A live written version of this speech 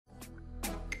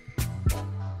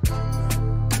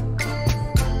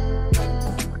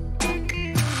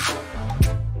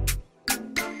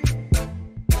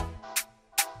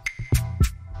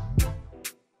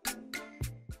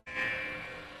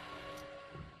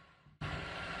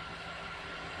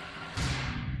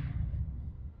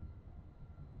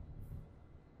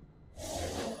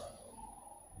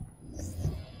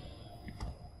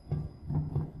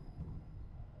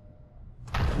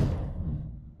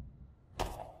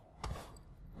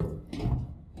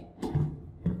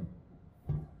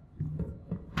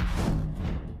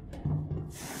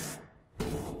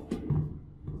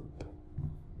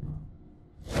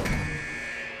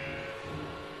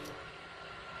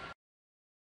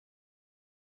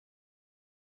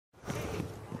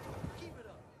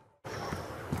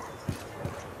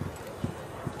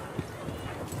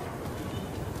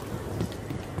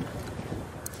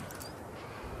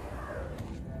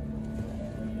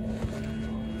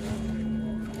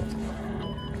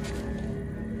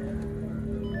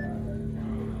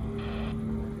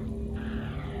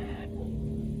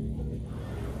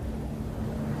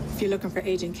If you're looking for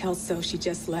Agent Kelso, she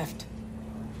just left.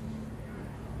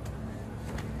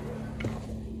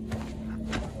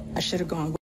 I should have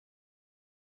gone with...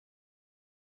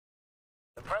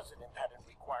 The president hadn't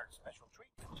required special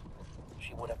treatment.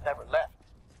 She would have never left.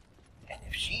 And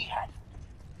if she hadn't,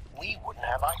 we wouldn't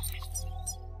have ISIS.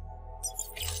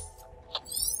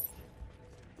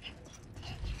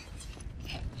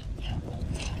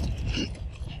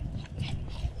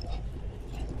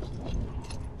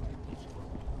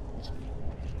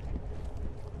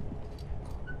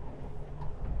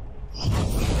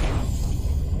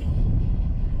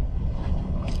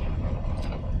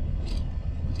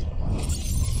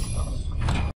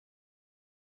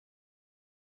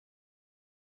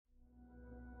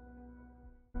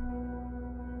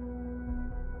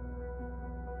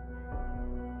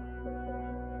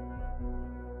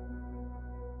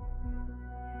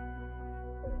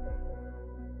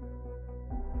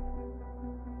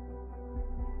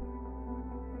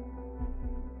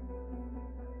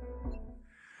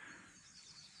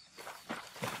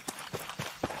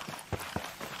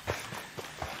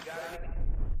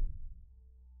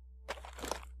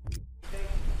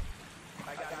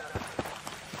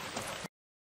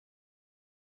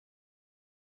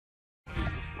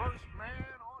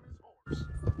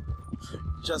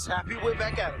 Just happy we're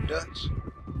back at him, Dutch.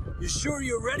 You sure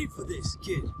you're ready for this,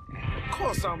 kid? Of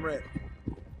course I'm ready.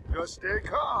 Just stay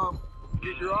calm.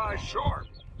 Keep your eyes sharp.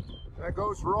 That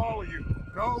goes for all of you.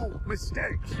 No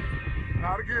mistakes.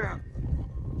 Not again.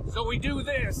 So we do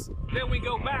this, then we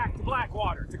go back to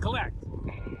Blackwater to collect.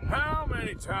 How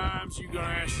many times you gonna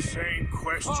ask the same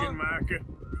question, Micah?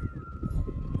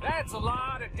 That's a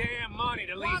lot of damn money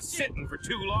to leave sitting for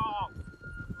too long.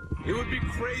 It would be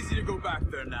crazy to go back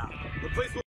there now. The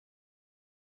place will...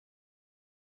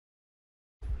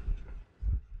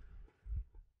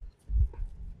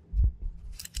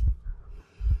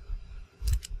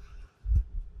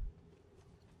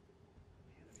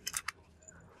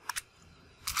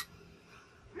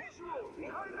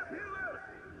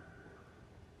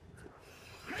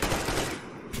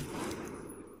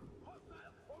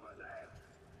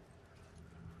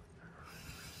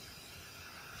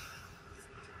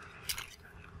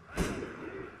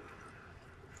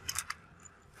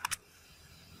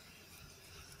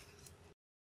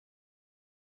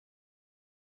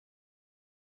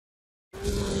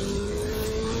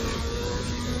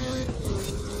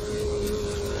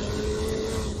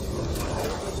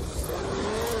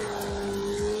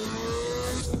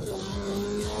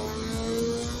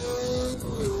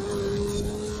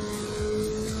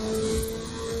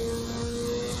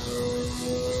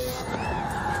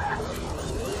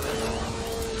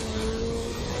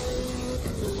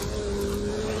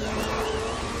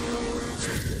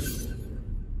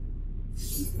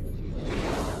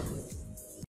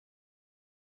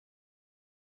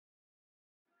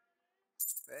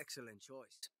 Excellent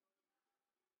choice.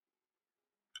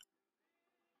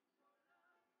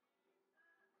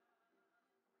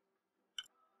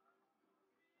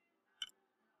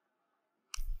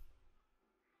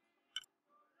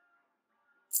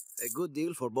 A good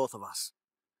deal for both of us.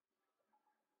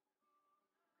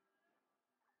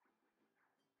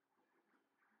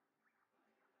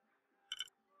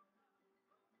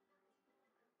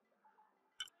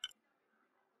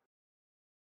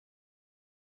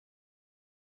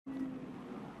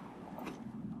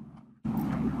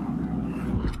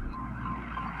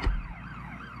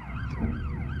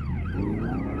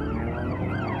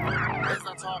 Where's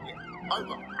that target?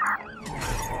 Over.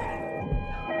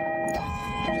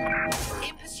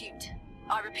 In pursuit.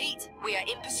 I repeat, we are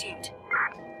in pursuit.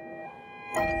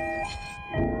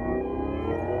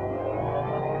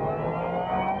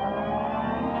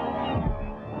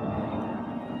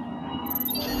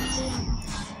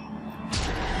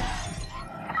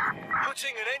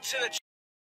 Putting an end to the...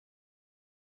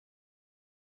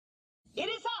 It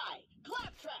is I,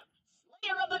 Claptrap,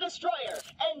 Slayer of the Destroyer,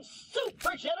 and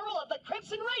Super General of the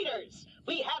Crimson Raiders.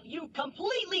 We have you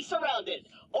completely surrounded.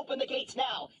 Open the gates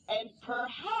now, and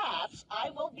perhaps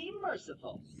I will be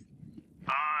merciful.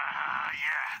 Yeah.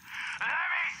 Let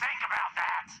me think about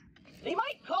that. They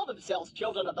might call themselves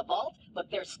Children of the Vault,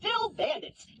 but they're still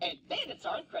bandits, and bandits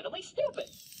are incredibly stupid.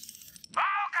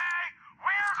 Okay.